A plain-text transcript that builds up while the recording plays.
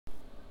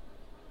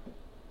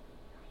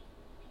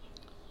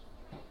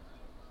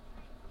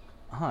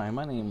Hi,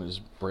 my name is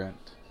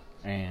Brent,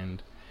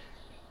 and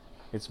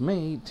it's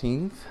May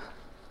 18th,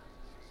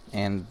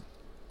 and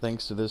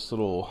thanks to this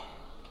little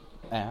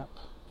app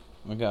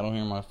I got on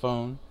here on my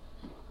phone,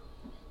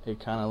 it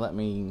kind of let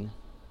me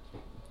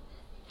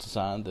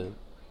decide that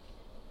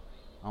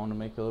I want to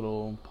make a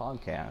little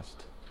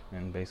podcast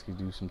and basically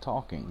do some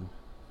talking.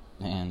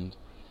 And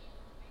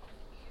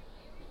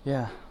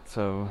yeah,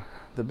 so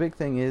the big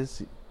thing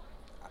is,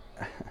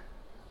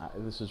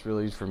 this is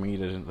really for me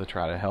to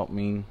try to help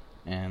me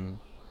and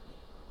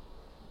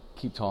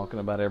keep talking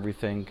about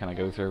everything, kind of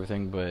go through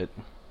everything, but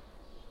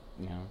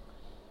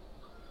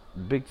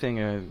big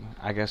thing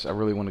I guess I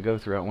really want to go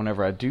through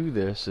whenever I do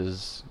this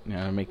is,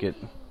 make it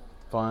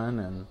fun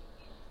and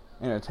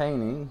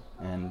entertaining,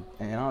 and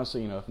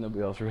honestly, if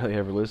nobody else really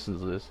ever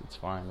listens to this, it's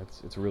fine.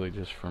 It's really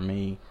just for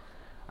me.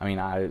 I mean,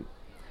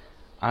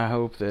 I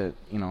hope that,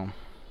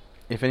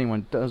 if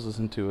anyone does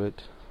listen to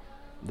it,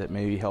 that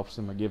maybe helps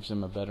them or gives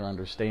them a better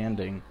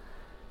understanding,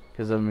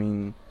 because I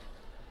mean,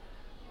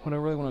 what I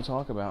really want to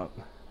talk about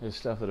is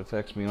stuff that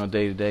affects me on a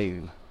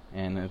day-to-day,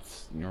 and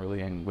it's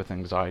really with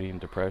anxiety and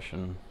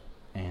depression,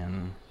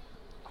 and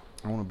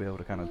I want to be able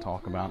to kind of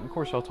talk about, and of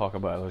course I'll talk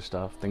about other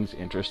stuff, things that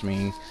interest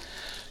me,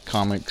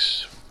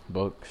 comics,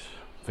 books,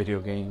 video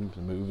games,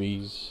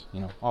 movies,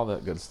 all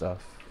that good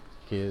stuff,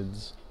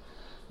 kids,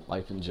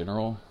 life in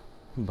general.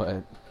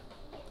 But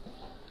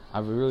I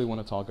really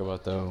want to talk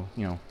about, though,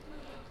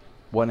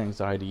 what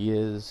anxiety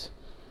is,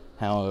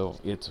 how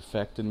it's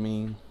affected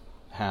me,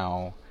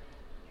 how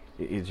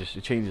it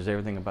changes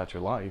everything about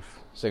your life.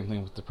 Same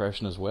thing with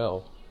depression as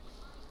well.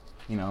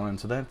 And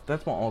so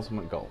that's my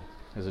ultimate goal,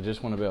 is I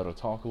just want to be able to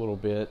talk a little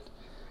bit,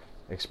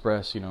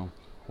 express,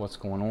 what's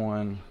going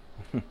on,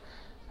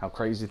 how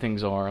crazy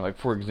things are. Like,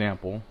 for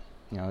example,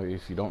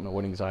 if you don't know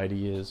what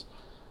anxiety is,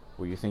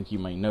 or you think you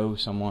may know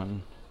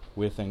someone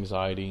with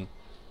anxiety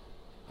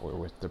or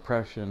with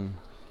depression,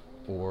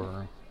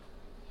 or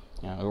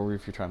or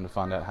if you're trying to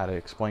find out how to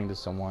explain to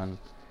someone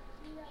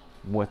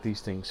what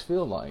these things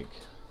feel like,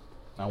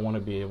 I want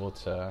to be able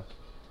to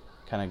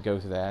kind of go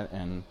through that.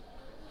 And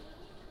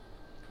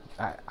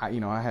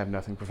I have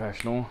nothing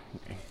professional,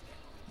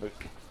 but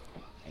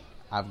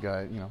I've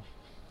got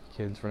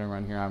kids running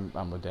around here.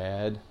 I'm a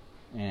dad,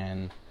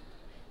 and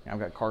I've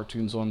got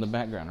cartoons on in the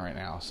background right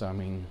now. So I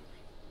mean,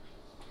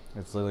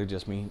 it's literally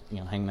just me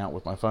hanging out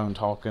with my phone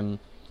talking,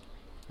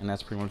 and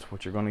that's pretty much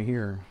what you're going to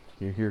hear.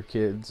 You hear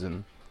kids,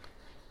 and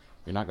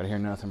you're not going to hear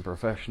nothing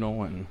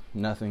professional and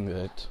nothing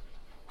that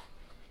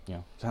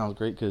sounds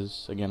great,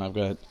 because again, I've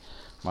got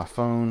my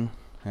phone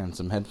and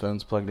some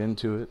headphones plugged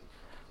into it,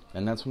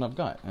 and that's what I've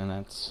got, and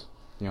that's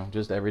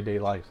just everyday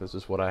life. This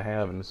is what I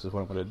have, and this is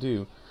what I'm going to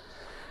do.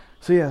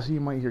 So yeah, so you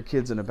might hear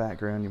kids in the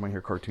background, you might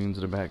hear cartoons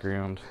in the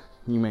background,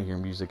 you may hear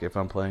music if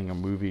I'm playing on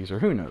movies, or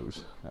who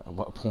knows at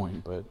what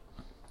point. But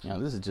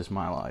this is just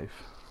my life.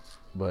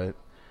 But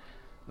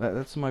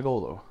that's my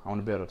goal, though. I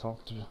want to be able to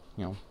talk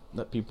to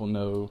let people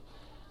know,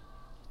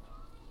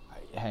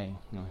 hey,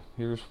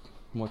 here's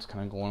what's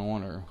kind of going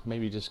on, or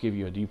maybe just give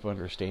you a deeper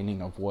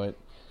understanding of what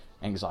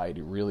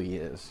anxiety really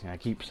is. And I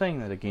keep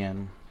saying that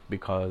again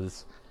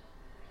because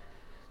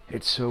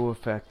it's so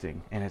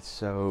affecting, and it's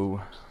so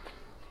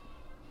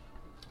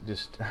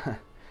just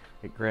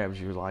it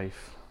grabs your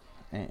life,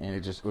 and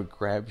it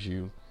grabs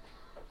you,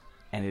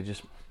 and it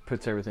just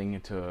puts everything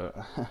into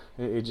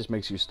it just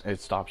makes you, it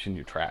stops you in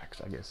your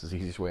tracks, I guess is the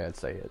easiest way I'd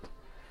say it.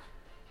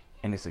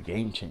 And it's a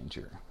game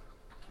changer.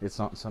 It's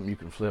not something you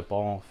can flip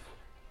off.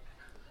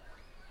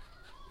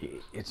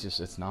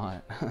 It's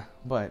not.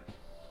 But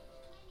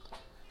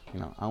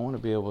I want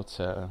to be able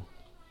to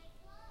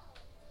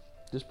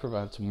just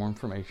provide some more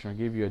information, or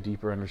give you a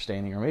deeper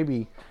understanding, or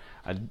maybe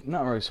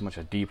not really so much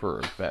a deeper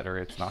or better,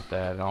 it's not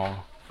that at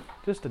all,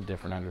 just a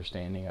different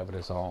understanding of it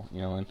is all.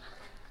 And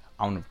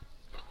I want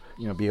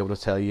to be able to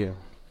tell you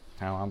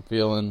how I'm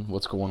feeling,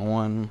 what's going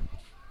on.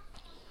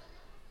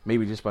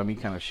 Maybe just by me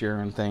kind of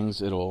sharing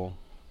things, it'll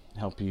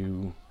help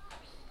you,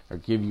 or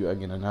give you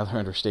again another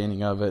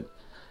understanding of it.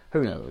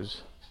 Who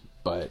knows?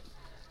 But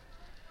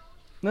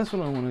that's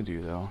what I want to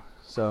do, though.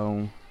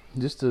 So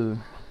just to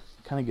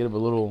kind of get a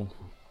little,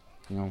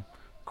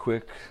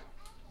 quick,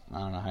 I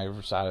don't know how you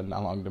decided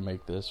how long to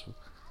make this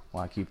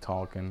while I keep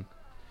talking.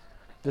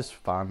 Just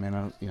 5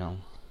 minute, little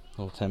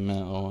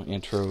 10-minute little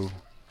intro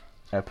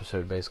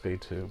episode, basically,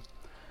 to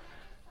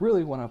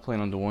really what I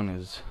plan on doing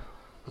is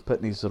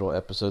putting these little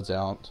episodes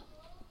out.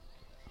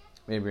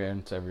 Maybe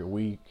once every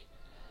week.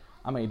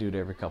 I may do it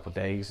every couple of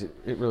days.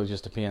 It really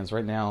just depends.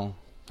 Right now,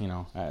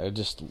 I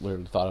just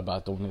literally thought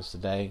about doing this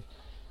today,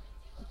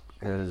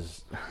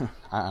 because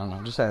I don't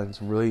know, just had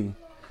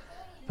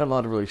a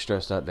lot of really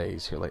stressed out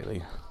days here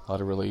lately. A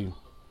lot of really,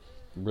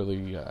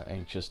 really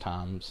anxious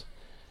times,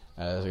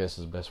 I guess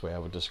is the best way I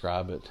would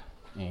describe it.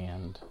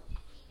 And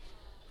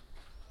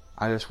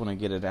I just want to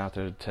get it out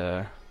there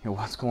to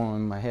what's going on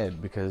in my head,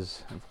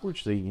 because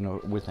unfortunately,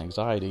 with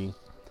anxiety,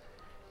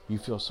 you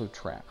feel so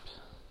trapped.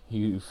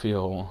 You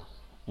feel,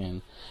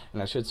 and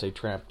I should say,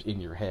 trapped in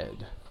your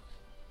head.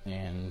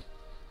 And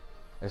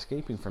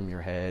escaping from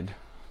your head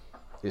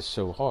is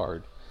so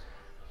hard.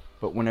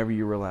 But whenever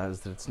you realize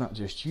that it's not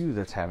just you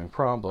that's having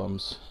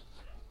problems,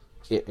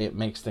 it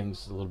makes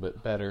things a little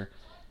bit better,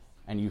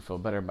 and you feel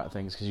better about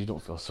things because you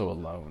don't feel so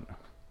alone.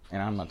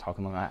 And I'm not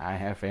talking about, I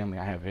have family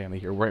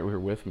here right here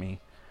with me.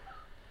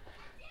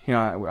 You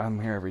know,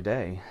 I'm here every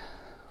day,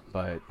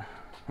 but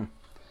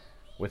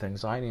with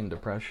anxiety and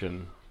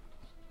depression,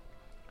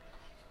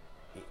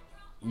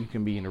 you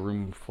can be in a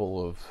room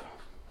full of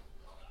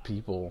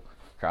people,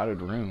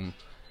 crowded room,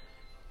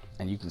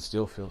 and you can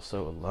still feel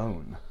so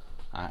alone.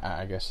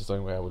 I guess that's the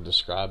only way I would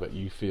describe it.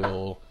 You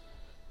feel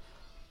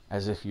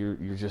as if you're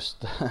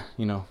just,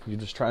 you're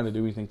just trying to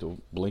do anything to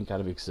blink out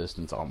of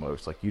existence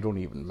almost. Like you don't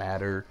even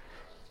matter.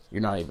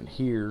 You're not even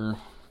here.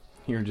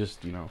 You're just,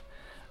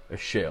 a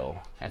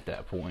shell at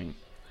that point.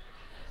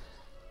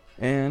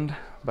 And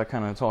by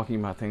kind of talking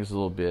about things a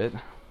little bit,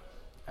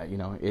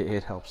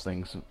 it helps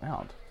things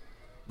out.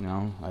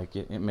 Like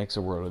it makes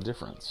a world of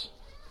difference.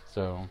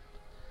 So,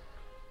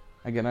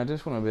 again, I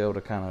just want to be able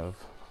to kind of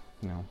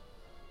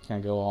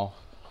go off.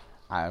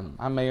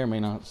 I may or may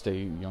not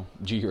stay,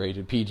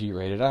 G-rated,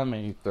 PG-rated. I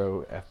may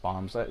throw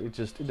F-bombs.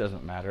 It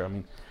doesn't matter. I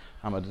mean,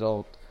 I'm an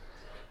adult.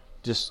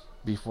 Just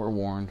be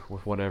forewarned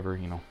with whatever,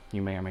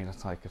 you may or may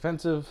not like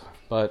offensive.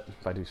 But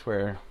if I do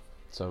swear,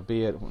 so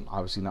be it.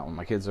 Obviously not when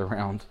my kids are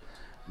around.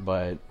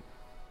 But,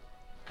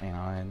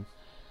 and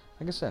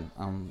like I said,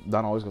 I'm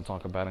not always going to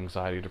talk about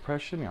anxiety or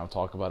depression. I'll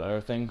talk about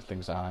other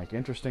things I like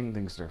interesting,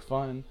 things that are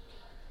fun.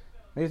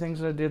 Maybe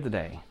things that I did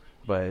today.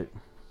 But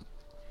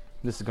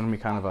this is going to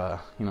be kind of a,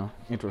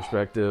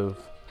 introspective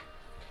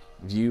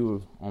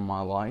view on my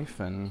life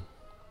and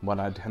what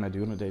I kind of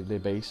do on a day-to-day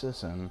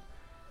basis, and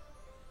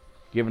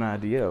give an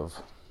idea of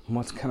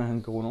what's kind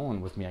of going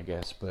on with me, I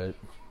guess. But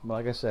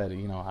like I said,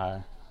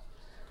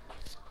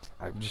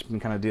 I've just been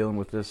kind of dealing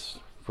with this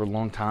for a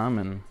long time,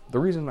 and the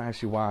reason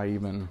actually why I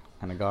even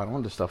kind of got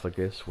onto stuff like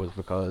this was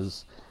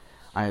because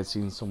I had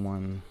seen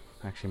someone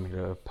actually made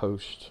a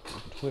post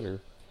on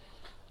Twitter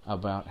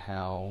about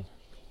how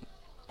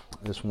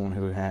this woman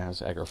who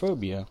has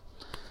agoraphobia,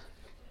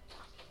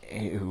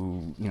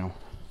 who,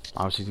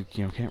 obviously,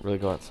 can't really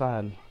go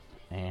outside,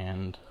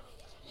 and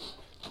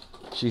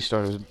she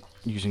started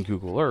using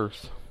Google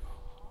Earth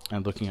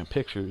and looking at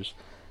pictures,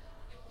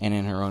 and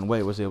in her own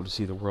way was able to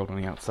see the world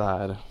on the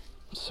outside.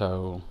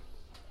 So,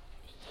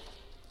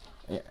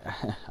 yeah,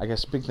 I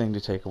guess the big thing to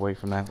take away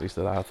from that, at least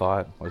that I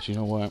thought, was, you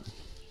know what,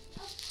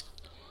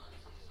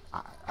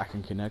 I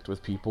can connect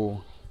with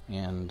people,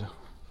 and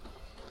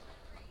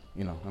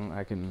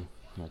I can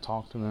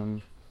talk to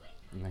them,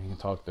 and they can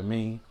talk to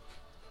me.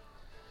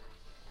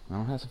 I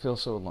don't have to feel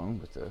so alone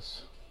with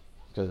this,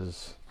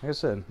 because, like I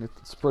said,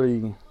 it's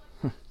pretty,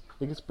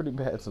 it gets pretty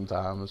bad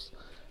sometimes.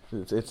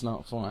 It's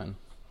not fun,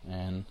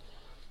 and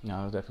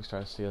I definitely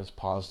try to stay as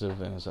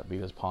positive and as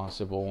upbeat as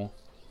possible.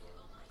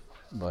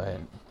 But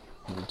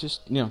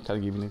just kind of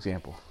give you an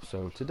example.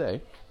 So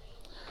today,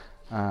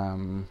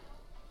 I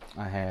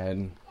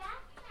had,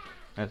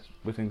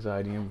 with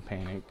anxiety and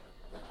panic,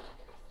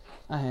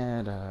 I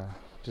had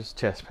just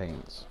chest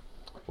pains.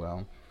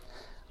 Well,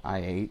 I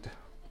ate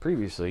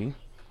previously.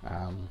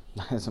 I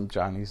had some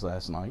Chinese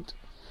last night,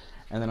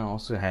 and then I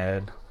also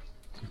had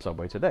some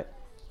Subway today.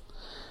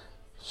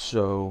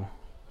 So,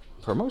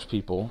 for most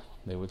people,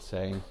 they would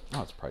say,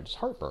 "Oh, it's probably just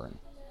heartburn."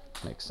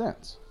 Makes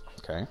sense,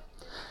 okay?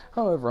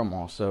 However, I'm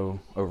also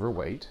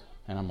overweight,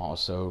 and I'm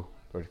also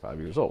 35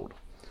 years old.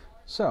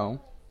 So,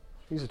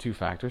 these are two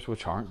factors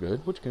which aren't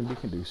good, which can be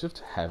conducive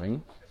to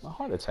having a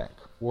heart attack,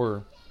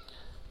 or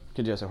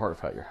congestive heart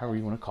failure, however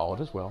you want to call it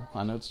as well.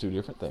 I know it's two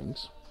different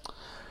things.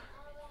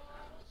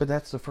 But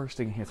that's the first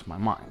thing that hits my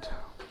mind.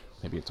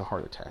 Maybe it's a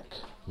heart attack.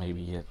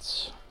 Maybe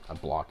it's a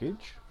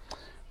blockage.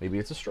 Maybe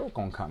it's a stroke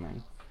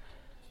oncoming.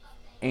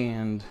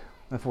 And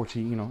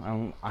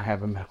unfortunately, I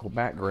have a medical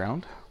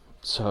background,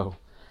 so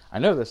I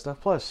know this stuff.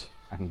 Plus,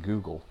 I can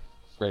Google.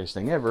 Greatest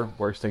thing ever.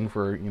 Worst thing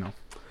for,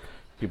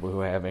 people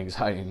who have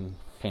anxiety and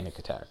panic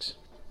attacks.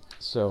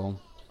 So,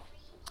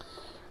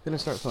 then I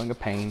start feeling a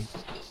pain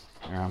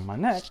around my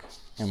neck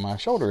and my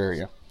shoulder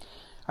area.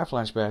 I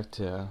flash back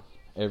to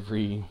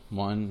everything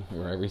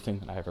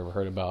that I've ever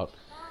heard about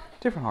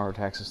different heart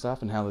attacks and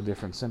stuff, and how the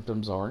different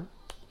symptoms are.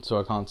 So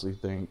I constantly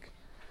think,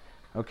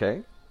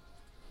 okay,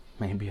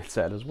 maybe it's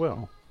that as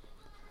well.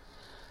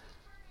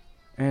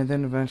 And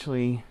then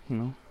eventually,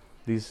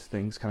 these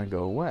things kind of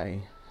go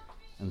away,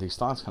 and these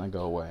thoughts kind of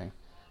go away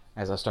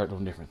as I start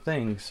doing different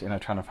things, and I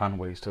try to find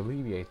ways to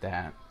alleviate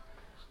that.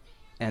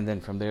 And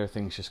then from there,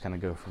 things just kind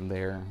of go from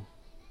there.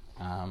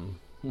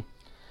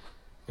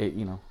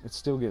 It's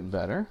still getting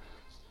better,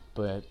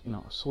 but,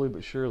 slowly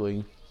but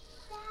surely,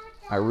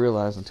 I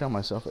realize and tell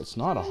myself it's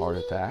not a heart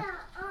attack,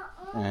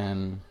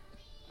 and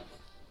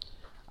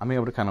I'm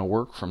able to kind of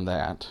work from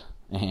that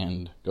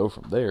and go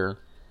from there.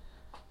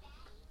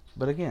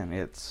 But again,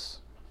 it's,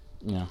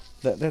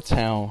 that's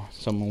how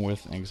someone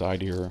with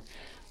anxiety or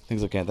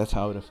things like that, that's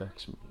how it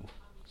affects me.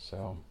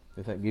 So,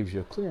 if that gives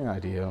you a clear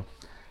idea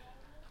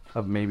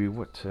of maybe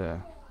what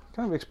to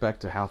kind of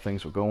expect to how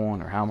things will go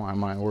on, or how my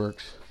mind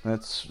works,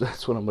 that's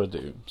what I'm going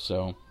to do.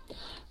 So,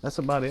 that's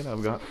about it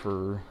I've got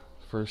for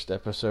first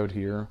episode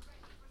here.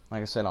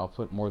 Like I said, I'll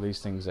put more of these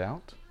things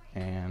out,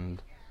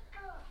 and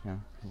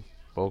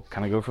we'll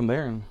kind of go from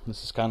there. And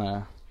this is kind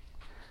of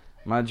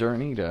my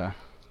journey to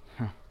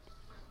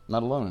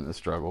not alone in the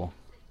struggle.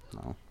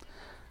 So,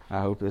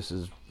 I hope this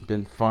has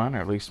been fun,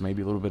 or at least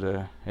maybe a little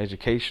bit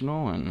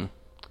educational, and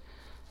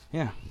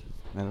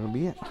that'll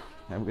be it.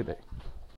 Have a good day.